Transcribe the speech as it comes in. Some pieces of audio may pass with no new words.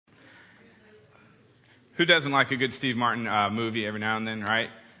Who doesn't like a good Steve Martin movie every now and then,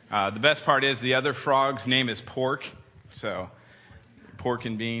 right? The best part is the other frog's name is Pork. So, pork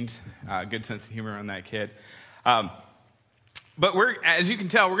and beans. Good sense of humor on that kid. But as you can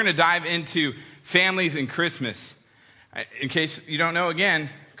tell, we're going to dive into families and Christmas. In case you don't know, again,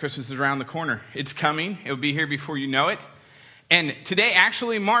 Christmas is around the corner. It's coming. It'll be here before you know it. And today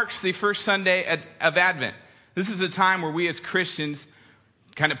actually marks the first Sunday of Advent. This is a time where we as Christians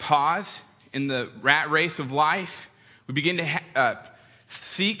kind of pause in the rat race of life. We begin to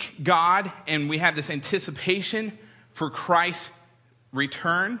seek God, and we have this anticipation for Christ's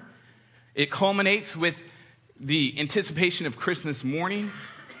return. It culminates with the anticipation of Christmas morning.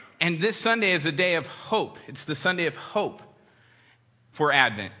 And this Sunday is a day of hope. It's the Sunday of hope for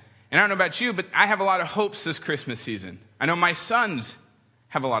Advent. And I don't know about you, but I have a lot of hopes this Christmas season. I know my sons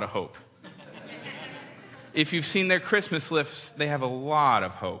have a lot of hope. If you've seen their Christmas lists, they have a lot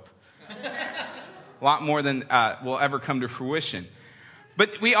of hope. A lot more than will ever come to fruition.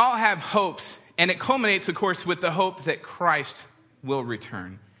 But we all have hopes, and it culminates, of course, with the hope that Christ will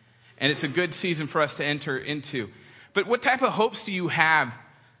return. And it's a good season for us to enter into. But what type of hopes do you have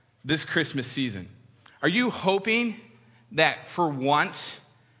this Christmas season? Are you hoping that for once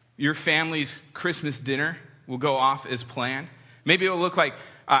your family's Christmas dinner will go off as planned? Maybe it will look like,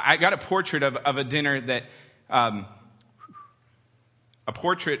 I got a portrait of a dinner that, I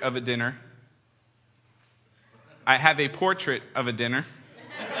have a portrait of a dinner.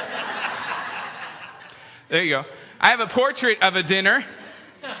 There you go. I have a portrait of a dinner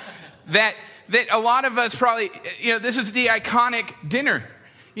that a lot of us probably, this is the iconic dinner.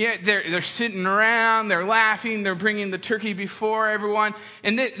 Yeah, they're sitting around, they're laughing, they're bringing the turkey before everyone.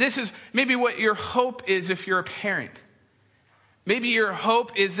 And this is maybe what your hope is if you're a parent. Maybe your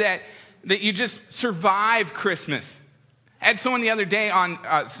hope is that you just survive Christmas. I had someone the other day on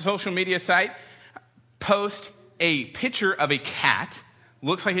a social media site post a picture of a cat.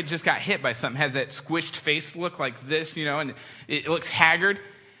 Looks like it just got hit by something. Has that squished face look like this, and it looks haggard.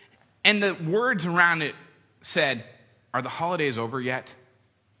 And the words around it said, "Are the holidays over yet?"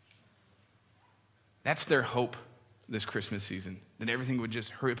 That's their hope this Christmas season, that everything would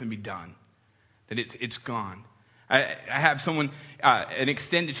just hurry up and be done, that it's gone. I have someone, an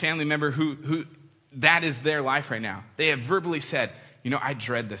extended family member who that is their life right now. They have verbally said, I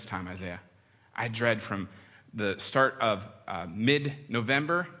dread this time, Isaiah. I dread from the start of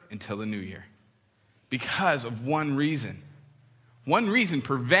mid-November until the new year. Because of one reason. One reason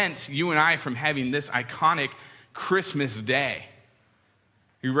prevents you and I from having this iconic Christmas day.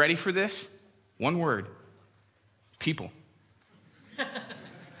 You ready for this? One word. People.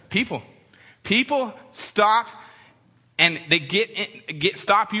 People. People stop and they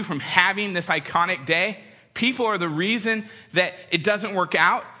stop you from having this iconic day. People are the reason that it doesn't work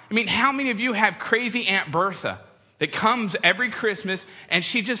out. I mean, how many of you have crazy Aunt Bertha that comes every Christmas and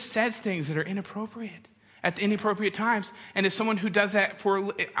she just says things that are inappropriate at the inappropriate times? And as someone who does that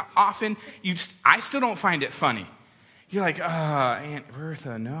for often, I still don't find it funny. You're like, Aunt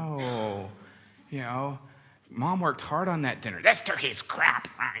Bertha, no. Mom worked hard on that dinner. This turkey's crap.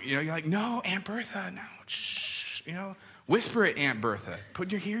 You're like, no, Aunt Bertha, no. Shh. Whisper it, Aunt Bertha.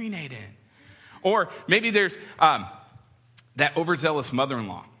 Put your hearing aid in. Or maybe there's that overzealous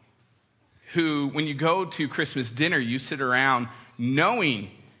mother-in-law who, when you go to Christmas dinner, you sit around knowing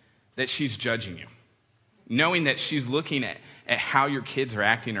that she's judging you, knowing that she's looking at how your kids are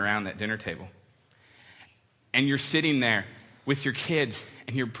acting around that dinner table. And you're sitting there with your kids,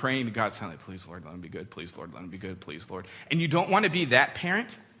 and you're praying to God, saying, please, Lord, let them be good. Please, Lord, let them be good. Please, Lord. And you don't want to be that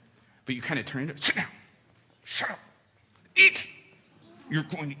parent, but you kind of turn to, sit down, shut up, eat. You're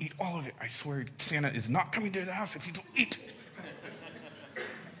going to eat all of it. I swear Santa is not coming to the house if you don't eat.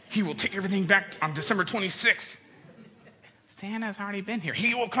 He will take everything back on December 26th. Santa's already been here.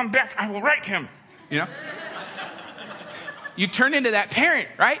 He will come back. I will write him. You turn into that parent,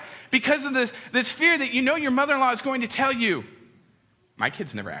 right? Because of this fear that your mother-in-law is going to tell you, my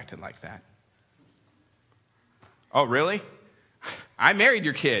kids never acted like that. Oh, really? I married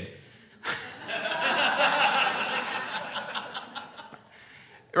your kid.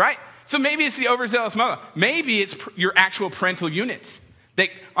 Right? So maybe it's the overzealous mother. Maybe it's your actual parental units. That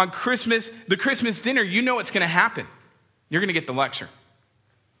on the Christmas dinner, what's going to happen. You're going to get the lecture.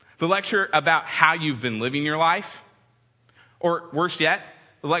 The lecture about how you've been living your life. Or worse yet,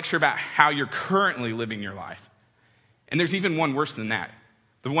 the lecture about how you're currently living your life. And there's even one worse than that.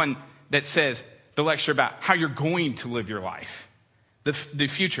 The one that says the lecture about how you're going to live your life. The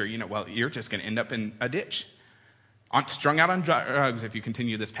future, you're just going to end up in a ditch. Strung out on drugs if you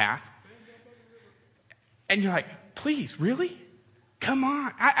continue this path. And you're like, please, really? Come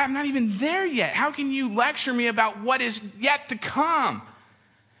on, I'm not even there yet. How can you lecture me about what is yet to come?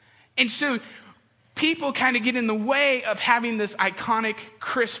 And so people kind of get in the way of having this iconic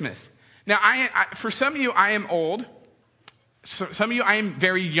Christmas. Now, for some of you, I am old. Some of you, I am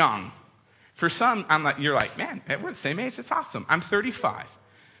very young. For some, you're like, man, we're the same age. It's awesome. I'm 35.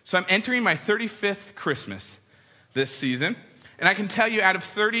 So I'm entering my 35th Christmas this season. And I can tell you, out of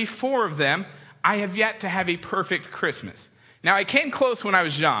 34 of them, I have yet to have a perfect Christmas. Now, I came close when I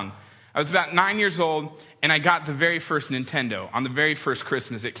was young. I was about 9 years old, and I got the very first Nintendo on the very first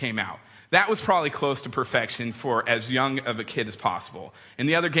Christmas it came out. That was probably close to perfection for as young of a kid as possible. And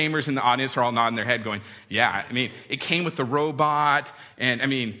the other gamers in the audience are all nodding their head going, yeah, I mean, it came with the robot, and I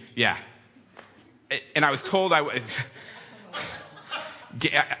mean, yeah. And I was told I would...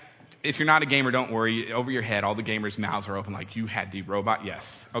 If you're not a gamer, don't worry. Over your head, all the gamers' mouths are open like, you had the robot?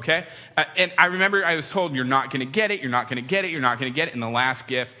 Yes. Okay? And I remember I was told, you're not going to get it, you're not going to get it, you're not going to get it. And the last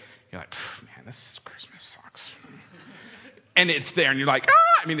gift, you're like, man, this Christmas sucks. And it's there, and you're like,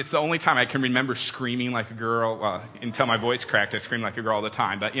 ah! I mean, it's the only time I can remember screaming like a girl. Well, until my voice cracked, I screamed like a girl all the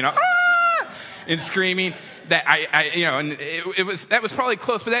time. But, ah! And screaming that and that was probably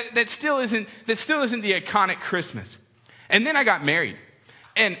close, but that still isn't the iconic Christmas. And then I got married.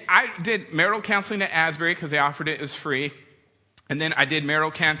 And I did marital counseling at Asbury because they offered it. It was free. And then I did marital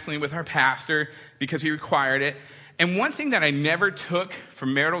counseling with our pastor because he required it. And one thing that I never took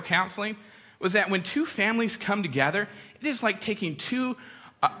from marital counseling was that when two families come together, it is like taking two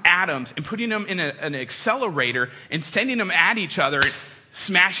atoms and putting them in an accelerator and sending them at each other and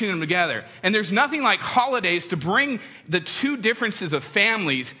smashing them together. And there's nothing like holidays to bring the two differences of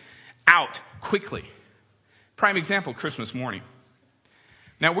families out quickly. Prime example, Christmas morning.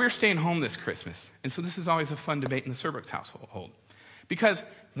 Now, we're staying home this Christmas, and so this is always a fun debate in the Surbrooks household. Because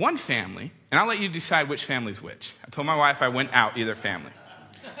one family, and I'll let you decide which family's which. I told my wife I went out either family.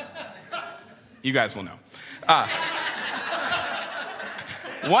 You guys will know.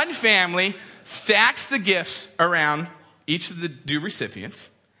 One family stacks the gifts around each of the due recipients,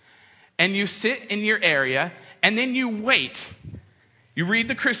 and you sit in your area, and then you wait. You read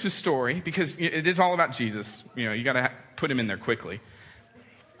the Christmas story, because it is all about Jesus. You got to put him in there quickly.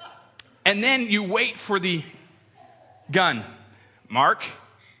 And then you wait for the gun. Mark,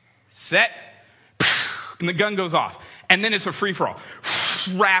 set, and the gun goes off. And then it's a free-for-all.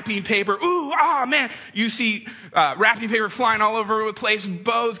 Wrapping paper. Ooh, man. You see wrapping paper flying all over the place,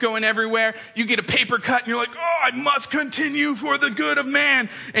 bows going everywhere. You get a paper cut, and you're like, I must continue for the good of man.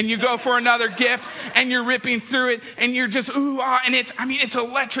 And you go for another gift, and you're ripping through it, and you're just, and it's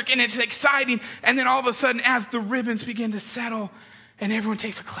electric, and it's exciting. And then all of a sudden, as the ribbons begin to settle, and everyone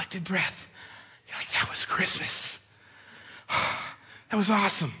takes a collected breath, you're like, that was Christmas. That was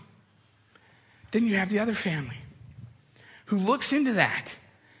awesome. Then you have the other family who looks into that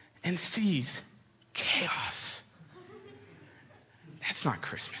and sees chaos. That's not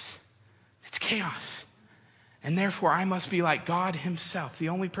Christmas. It's chaos. And therefore, I must be like God himself, the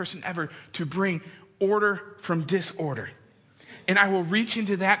only person ever to bring order from disorder. And I will reach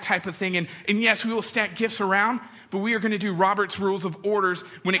into that type of thing. And yes, we will stack gifts around, but we are going to do Robert's Rules of Orders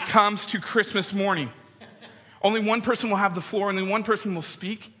when it comes to Christmas morning. Only one person will have the floor, and then one person will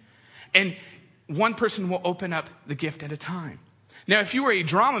speak, and one person will open up the gift at a time. Now, if you were a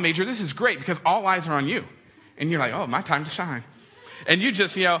drama major, this is great because all eyes are on you. And you're like, my time to shine. And you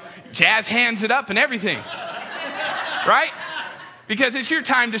just, jazz hands it up and everything. Right? Because it's your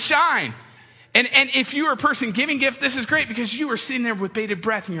time to shine. And if you are a person giving gift, this is great because you are sitting there with bated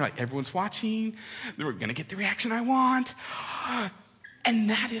breath and you're like, everyone's watching. We're going to get the reaction I want. And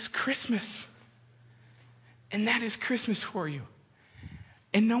that is Christmas. And that is Christmas for you.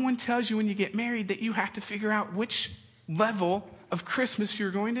 And no one tells you when you get married that you have to figure out which level of Christmas you're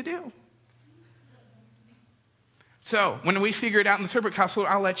going to do. So when we figure it out in the Surbrook household,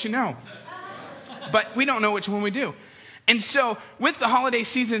 I'll let you know. But we don't know which one we do. And so with the holiday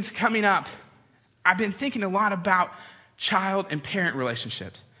seasons coming up, I've been thinking a lot about child and parent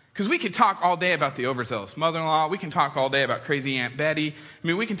relationships. Because we could talk all day about the overzealous mother-in-law. We can talk all day about crazy Aunt Betty.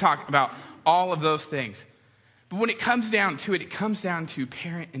 We can talk about all of those things. But when it comes down to it, it comes down to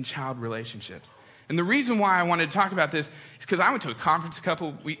parent and child relationships. And the reason why I wanted to talk about this is because I went to a conference a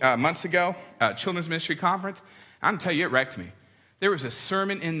couple months ago, a children's ministry conference. I'm going to tell you, it wrecked me. There was a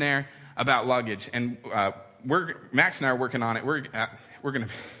sermon in there about luggage. And Max and I are working on it. We're going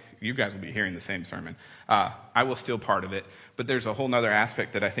to... You guys will be hearing the same sermon. I will steal part of it. But there's a whole other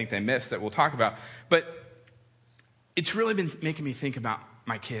aspect that I think they missed that we'll talk about. But it's really been making me think about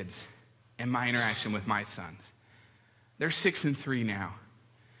my kids and my interaction with my sons. They're 6 and 3 now.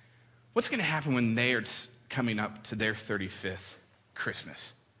 What's going to happen when they are coming up to their 35th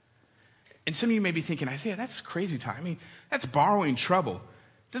Christmas. And some of you may be thinking, Isaiah, that's crazy talk. I mean, that's borrowing trouble.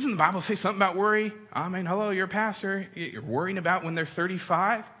 Doesn't the Bible say something about worry? I mean, hello, you're a pastor. You're worrying about when they're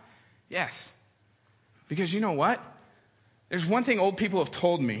 35? Yes. Because you know what? There's one thing old people have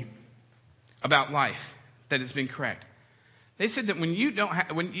told me about life that has been correct. They said that when you're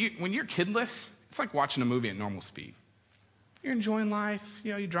kidless, it's like watching a movie at normal speed. You're enjoying life.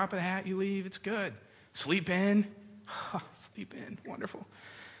 You drop a hat, you leave. It's good. Sleep in. Sleep in. Wonderful.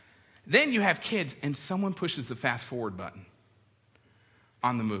 Then you have kids, and someone pushes the fast forward button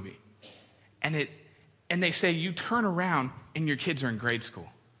on the movie. And they say, you turn around, and your kids are in grade school.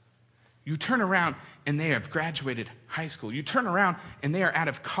 You turn around, and they have graduated high school. You turn around, and they are out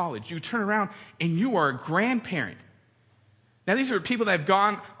of college. You turn around, and you are a grandparent. Now, these are people that have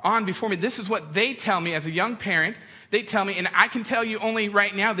gone on before me. This is what they tell me as a young parent. They tell me, and I can tell you only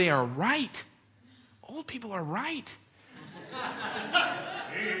right now, they are right. Old people are right.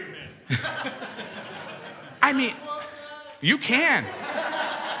 I mean, you can.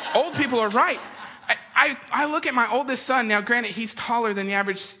 Old people are right. I look at my oldest son. Now, granted, he's taller than the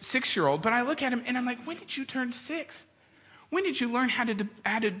average 6-year-old, but I look at him and I'm like, when did you turn 6? When did you learn how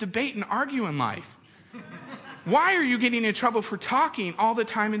to debate and argue in life? Why are you getting in trouble for talking all the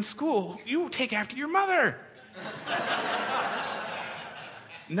time in school? You take after your mother.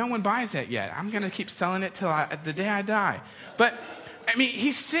 No one buys that yet. I'm going to keep selling it till the day I die. But, I mean,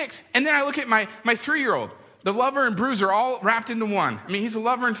 he's 6. And then I look at my 3-year-old. The lover and bruiser all wrapped into one. I mean, he's a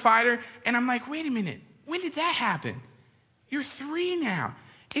lover and fighter. And I'm like, wait a minute. When did that happen? You're 3 now.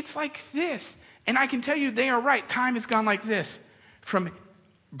 It's like this. And I can tell you they are right. Time has gone like this from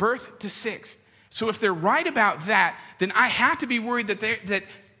birth to 6. So if they're right about that, then I have to be worried that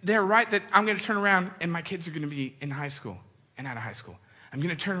they're right, that I'm going to turn around and my kids are going to be in high school and out of high school. I'm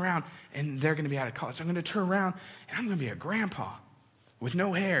going to turn around and they're going to be out of college. I'm going to turn around and I'm going to be a grandpa with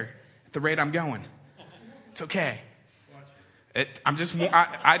no hair at the rate I'm going. It's okay.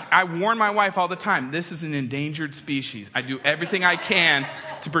 I warn my wife all the time, this is an endangered species. I do everything I can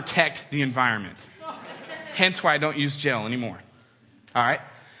to protect the environment. Hence why I don't use gel anymore. All right?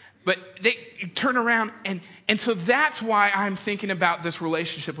 But they turn around, and so that's why I'm thinking about this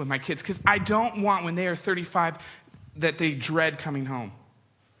relationship with my kids, because I don't want when they are 35 that they dread coming home.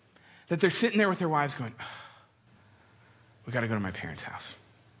 That they're sitting there with their wives going, we got to go to my parents' house.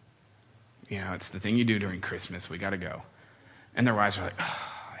 It's the thing you do during Christmas. We got to go. And their wives are like,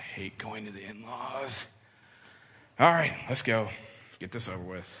 I hate going to the in-laws. All right, let's go. Get this over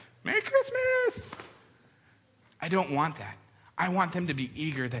with. Merry Christmas. I don't want that. I want them to be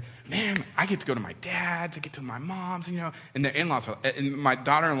eager that, man, I get to go to my dad's, I get to my mom's, and their in-laws. And my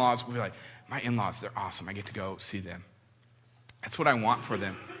daughter-in-laws will be like, my in-laws, they're awesome. I get to go see them. That's what I want for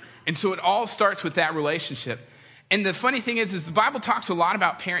them. And so it all starts with that relationship. And the funny thing is the Bible talks a lot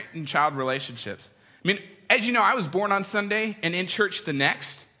about parent and child relationships. I mean, as you know, I was born on Sunday and in church the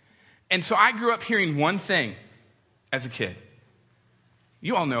next. And so I grew up hearing one thing as a kid.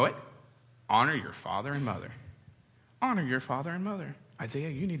 You all know it. Honor your father and mother. Honor your father and mother. Isaiah,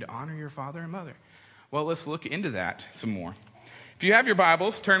 you need to honor your father and mother. Well, let's look into that some more. If you have your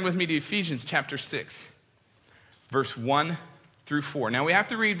Bibles, turn with me to Ephesians chapter 6, verse 1 through 4. Now, we have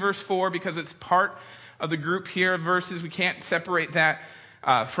to read verse 4 because it's part of the group here of verses. We can't separate that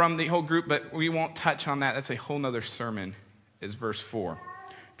from the whole group, but we won't touch on that. That's a whole nother sermon, is verse 4.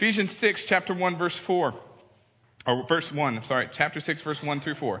 Ephesians 6, chapter 1, verse 4. Or verse 1, I'm sorry, chapter 6, verse 1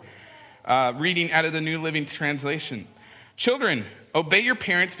 through 4. Reading out of the New Living Translation. Children, obey your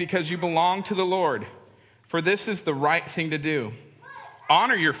parents because you belong to the Lord, for this is the right thing to do.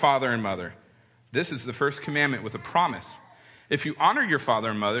 Honor your father and mother. This is the first commandment with a promise. If you honor your father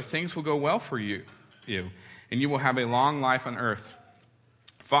and mother, things will go well for you, and you will have a long life on earth.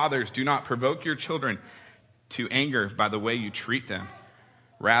 Fathers, do not provoke your children to anger by the way you treat them.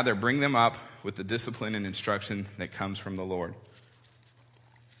 Rather, bring them up with the discipline and instruction that comes from the Lord.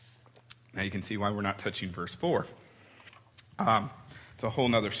 Now you can see why we're not touching verse 4. It's a whole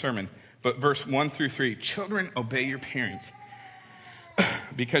nother sermon. But verse 1 through 3, children, obey your parents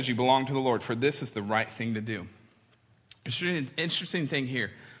because you belong to the Lord, for this is the right thing to do. Interesting thing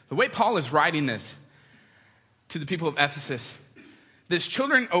here. The way Paul is writing this to the people of Ephesus, this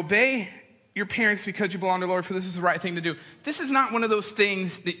children, obey your parents because you belong to the Lord, for this is the right thing to do. This is not one of those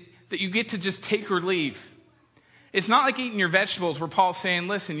things that you get to just take or leave. It's not like eating your vegetables where Paul's saying,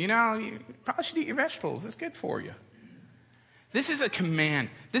 listen, you probably should eat your vegetables. It's good for you. This is a command.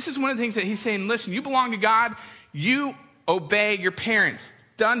 This is one of the things that he's saying, listen, you belong to God. You obey your parents.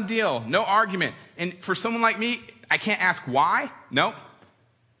 Done deal. No argument. And for someone like me, I can't ask why. Nope.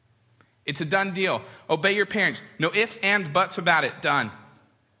 It's a done deal. Obey your parents. No ifs, ands, buts about it. Done.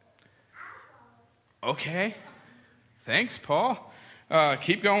 Okay. Thanks, Paul.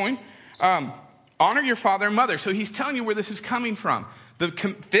 Keep going. Honor your father and mother. So he's telling you where this is coming from. The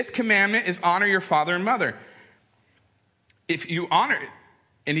fifth commandment is honor your father and mother. If you honor it,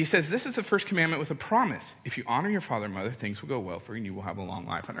 and he says this is the first commandment with a promise. If you honor your father and mother, things will go well for you and you will have a long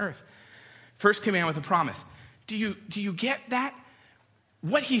life on earth. First commandment with a promise. Do you get that?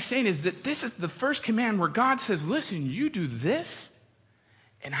 What he's saying is that this is the first command where God says, listen, you do this,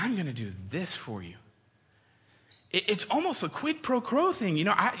 and I'm going to do this for you. It's almost a quid pro quo thing. You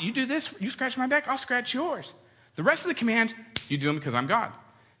know, you do this, you scratch my back, I'll scratch yours. The rest of the commands, you do them because I'm God. I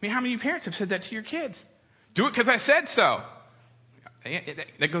mean, how many parents have said that to your kids? Do it because I said so.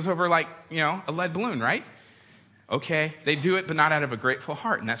 That goes over like, a lead balloon, right? Okay, they do it, but not out of a grateful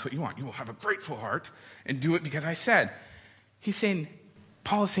heart, and that's what you want. You will have a grateful heart and do it because I said.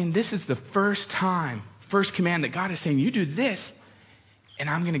 Paul is saying this is the first command that God is saying, you do this, and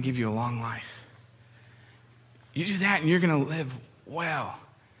I'm going to give you a long life. You do that, and you're going to live well.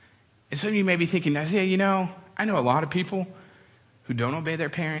 And some of you may be thinking, Isaiah, I know a lot of people who don't obey their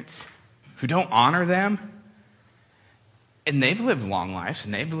parents, who don't honor them, and they've lived long lives,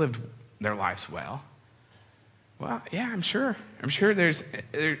 and they've lived their lives well. Well, yeah, I'm sure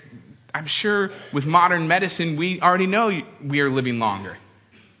with modern medicine, we already know we are living longer.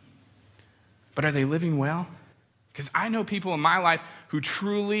 But are they living well? Because I know people in my life who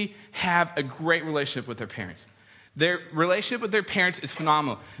truly have a great relationship with their parents. Their relationship with their parents is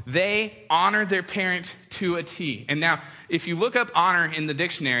phenomenal. They honor their parents to a T. And now, if you look up honor in the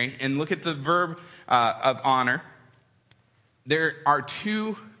dictionary and look at the verb of honor, there are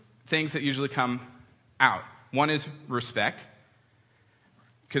two things that usually come out. One is respect.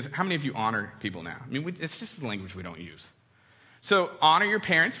 Because how many of you honor people now? I mean, it's just the language we don't use. So honor your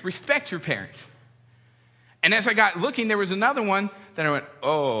parents, respect your parents. And as I got looking, there was another one that I went,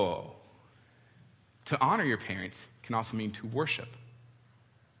 oh. To honor your parents can also mean to worship.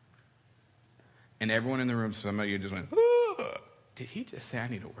 And everyone in the room, some of you just went, oh. Did he just say I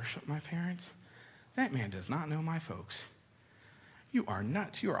need to worship my parents? That man does not know my folks. You are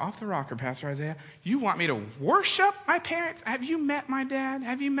nuts. You are off the rocker, Pastor Isaiah. You want me to worship my parents? Have you met my dad?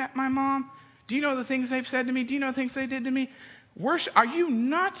 Have you met my mom? Do you know the things they've said to me? Do you know the things they did to me? Worship? Are you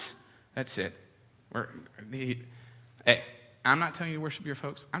nuts? That's it. Hey, I'm not telling you to worship your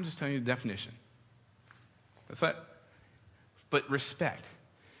folks. I'm just telling you the definition. That's it. But respect.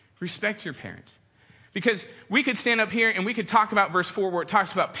 Respect your parents. Because we could stand up here and we could talk about verse 4 where it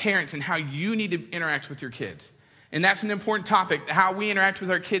talks about parents and how you need to interact with your kids. And that's an important topic. How we interact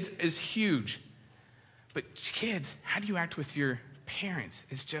with our kids is huge. But kids, how do you act with your parents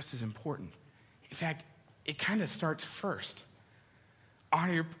is just as important. In fact, it kind of starts first.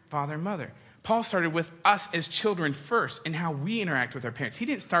 Honor your father and mother. Paul started with us as children first and how we interact with our parents. He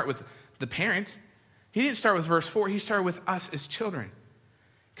didn't start with the parents. He didn't start with verse 4. He started with us as children.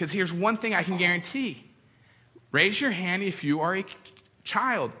 Because here's one thing I can guarantee. Raise your hand if you are a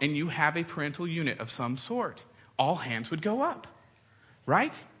child and you have a parental unit of some sort. All hands would go up,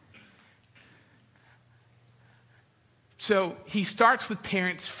 right? So he starts with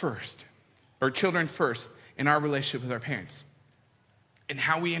parents first, or children first, in our relationship with our parents and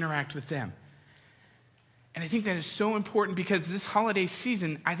how we interact with them. And I think that is so important because this holiday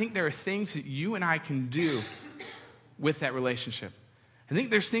season, I think there are things that you and I can do with that relationship. I think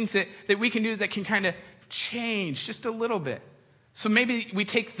there's things that we can do that can kind of change just a little bit. So maybe we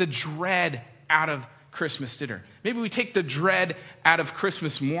take the dread out of Christmas dinner. Maybe we take the dread out of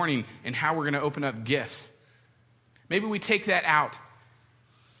Christmas morning and how we're going to open up gifts. Maybe we take that out.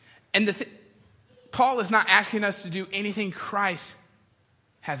 And Paul is not asking us to do anything Christ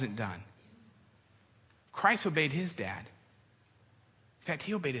hasn't done. Christ obeyed his dad. In fact,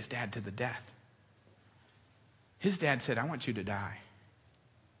 he obeyed his dad to the death. His dad said, I want you to die.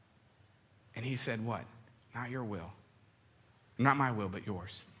 And he said, what? Not your will. Not my will, but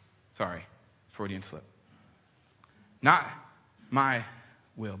yours. Sorry, Freudian slip. Not my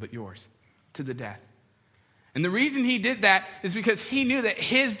will, but yours. To the death. And the reason he did that is because he knew that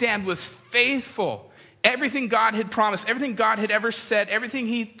his dad was faithful. Everything God had promised, everything God had ever said, everything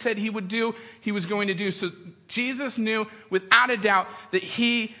he said he would do, he was going to do. So Jesus knew without a doubt that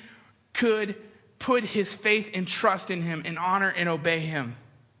he could put his faith and trust in him and honor and obey him.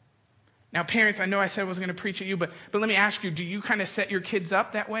 Now, parents, I know I said I wasn't going to preach at you, but let me ask you, do you kind of set your kids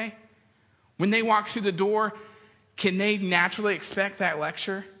up that way? When they walk through the door, can they naturally expect that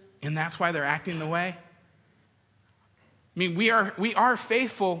lecture? And that's why they're acting the way? I mean, we are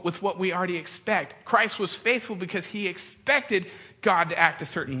faithful with what we already expect. Christ was faithful because he expected God to act a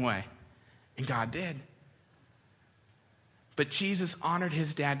certain way. And God did. But Jesus honored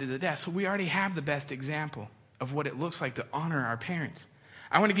his dad to the death. So we already have the best example of what it looks like to honor our parents.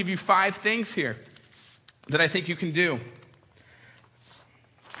 I want to give you 5 things here that I think you can do.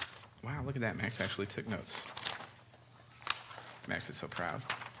 Wow, look at that. Max actually took notes. Max is so proud.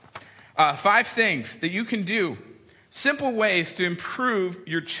 5 things that you can do. Simple ways to improve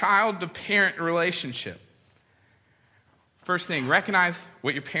your child-to-parent relationship. First thing, recognize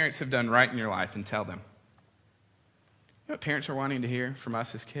what your parents have done right in your life and tell them. You know what parents are wanting to hear from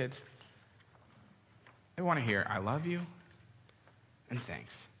us as kids? They want to hear, I love you, and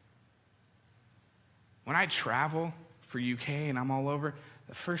thanks. When I travel for UK and I'm all over,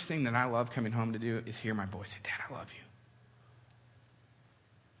 the first thing that I love coming home to do is hear my boy say, Dad, I love you.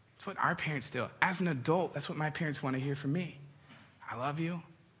 That's what our parents do. As an adult, that's what my parents want to hear from me. I love you,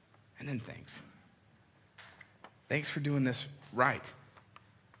 and then thanks. Thanks for doing this right.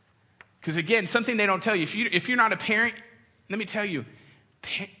 Because again, something they don't tell you, if you're not a parent, let me tell you,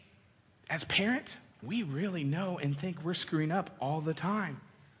 as parents, we really know and think we're screwing up all the time.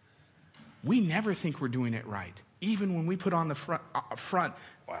 We never think we're doing it right. Even when we put on the front,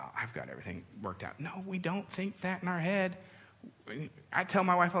 well, I've got everything worked out. No, we don't think that in our head. I tell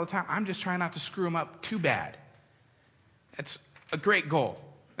my wife all the time, I'm just trying not to screw them up too bad. That's a great goal.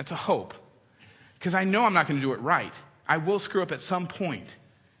 That's a hope. Because I know I'm not going to do it right. I will screw up at some point,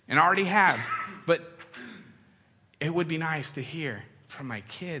 and I already have. But it would be nice to hear from my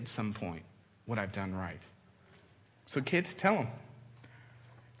kids some point what I've done right. So kids, tell them.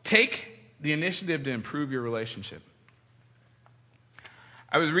 Take the initiative to improve your relationship.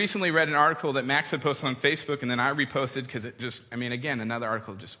 I was recently read an article that Max had posted on Facebook, and then I reposted because it just, again, another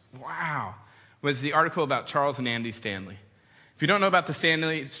article just, wow, was the article about Charles and Andy Stanley. If you don't know about the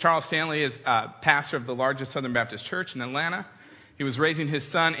Stanleys, Charles Stanley is pastor of the largest Southern Baptist church in Atlanta. He was raising his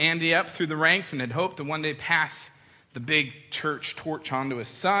son Andy up through the ranks and had hoped to one day pass the big church torch on to his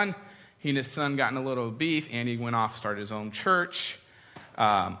son. He and his son got in a little beef. Andy went off, started his own church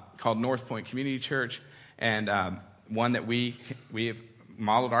called North Point Community Church, and one that we have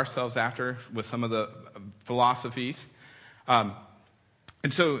modeled ourselves after with some of the philosophies. And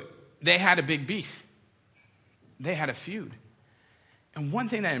so they had a big beef. They had a feud. And one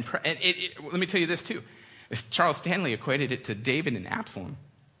thing that let me tell you this too. Charles Stanley equated it to David and Absalom.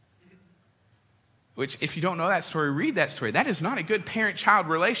 Which, if you don't know that story, read that story. That is not a good parent-child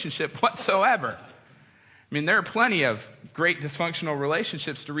relationship whatsoever. There are plenty of great dysfunctional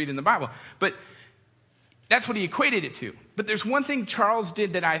relationships to read in the Bible. But that's what he equated it to. But there's one thing Charles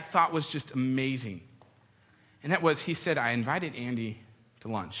did that I thought was just amazing. And that was, he said, I invited Andy to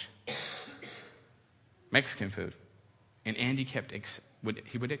lunch. Mexican food. And Andy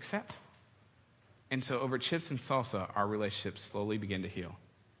would accept. And so over chips and salsa, our relationship slowly began to heal.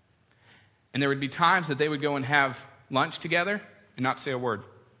 And there would be times that they would go and have lunch together and not say a word.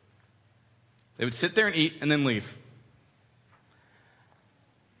 They would sit there and eat and then leave.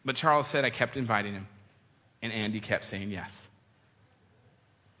 But Charles said, I kept inviting him. And Andy kept saying yes.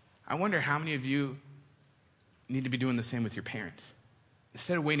 I wonder how many of you need to be doing the same with your parents.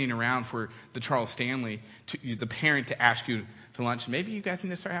 Instead of waiting around for the Charles Stanley, the parent, to ask you to lunch, maybe you guys need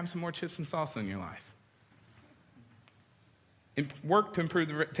to start having some more chips and salsa in your life. And work to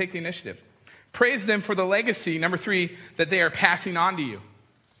improve, take the initiative. Praise them for the legacy, number 3, that they are passing on to you.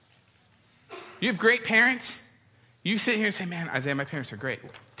 You have great parents. You sit here and say, man, Isaiah, my parents are great.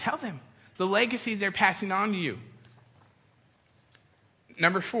 Tell them the legacy they're passing on to you.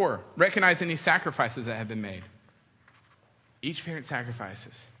 Number 4, recognize any sacrifices that have been made. Each parent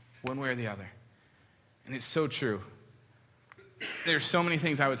sacrifices, one way or the other. And it's so true. There's so many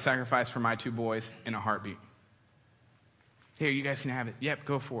things I would sacrifice for my 2 boys in a heartbeat. Here, you guys can have it. Yep,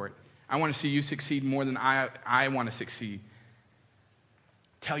 go for it. I want to see you succeed more than I want to succeed.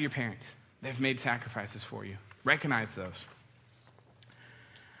 Tell your parents. They've made sacrifices for you. Recognize those.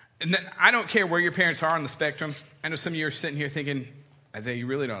 And then, I don't care where your parents are on the spectrum. I know some of you are sitting here thinking, Isaiah, you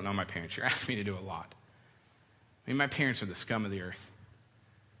really don't know my parents. You're asking me to do a lot. My parents are the scum of the earth.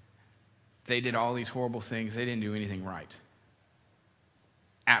 They did all these horrible things. They didn't do anything right.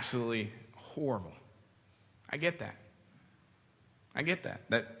 Absolutely horrible. I get that. I get that.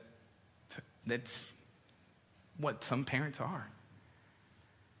 That's what some parents are.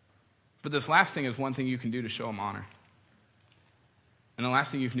 But this last thing is one thing you can do to show them honor. And the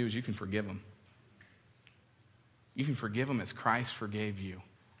last thing you can do is you can forgive them. You can forgive them as Christ forgave you.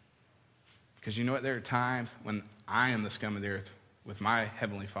 Because you know what? There are times when I am the scum of the earth with my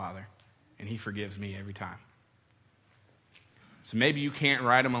Heavenly Father, and He forgives me every time. So maybe you can't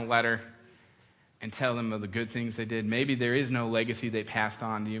write them a letter and tell them of the good things they did. Maybe there is no legacy they passed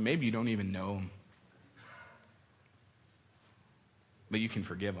on to you. Maybe you don't even know them. But you can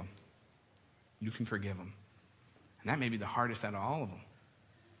forgive them. You can forgive them. And that may be the hardest out of all of them.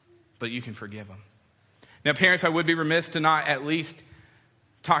 But you can forgive them. Now, parents, I would be remiss to not at least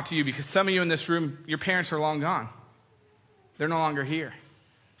talk to you, because some of you in this room, your parents are long gone. They're no longer here.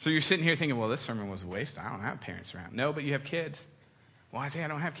 So you're sitting here thinking, well, this sermon was a waste. I don't have parents around. No, but you have kids. Well, I say I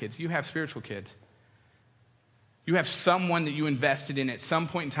don't have kids. You have spiritual kids. You have someone that you invested in at some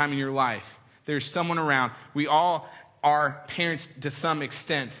point in time in your life. There's someone around. We all are parents to some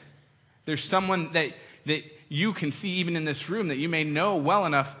extent. There's someone that you can see even in this room that you may know well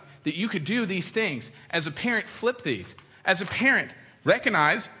enough that you could do these things. As a parent, flip these. As a parent,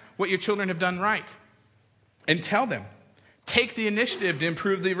 recognize what your children have done right and tell them. Take the initiative to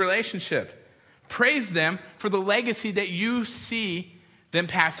improve the relationship. Praise them for the legacy that you see them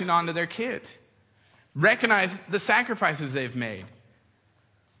passing on to their kids. Recognize the sacrifices they've made.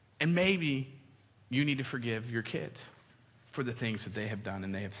 And maybe you need to forgive your kids for the things that they have done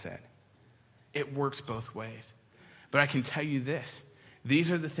and they have said. It works both ways. But I can tell you this.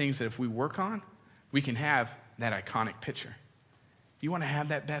 These are the things that if we work on, we can have that iconic picture. You want to have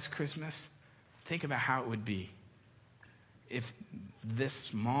that best Christmas? Think about how it would be if this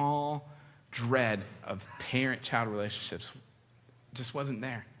small dread of parent-child relationships just wasn't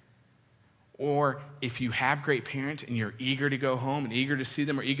there. Or if you have great parents and you're eager to go home and eager to see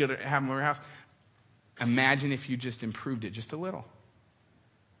them or eager to have them over your house, imagine if you just improved it just a little.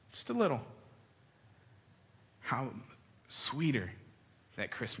 Just a little. How sweeter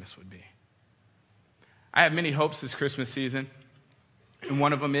that Christmas would be. I have many hopes this Christmas season, and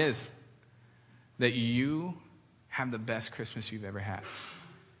one of them is that you have the best Christmas you've ever had.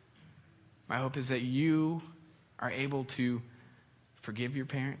 My hope is that you are able to forgive your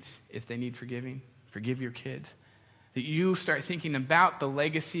parents if they need forgiving, forgive your kids, that you start thinking about the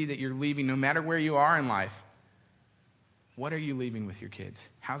legacy that you're leaving no matter where you are in life. What are you leaving with your kids?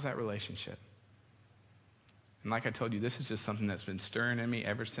 How's that relationship? And like I told you, this is just something that's been stirring in me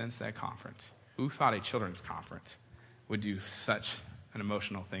ever since that conference. Who thought a children's conference would do such an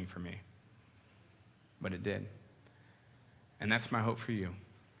emotional thing for me? But it did. And that's my hope for you.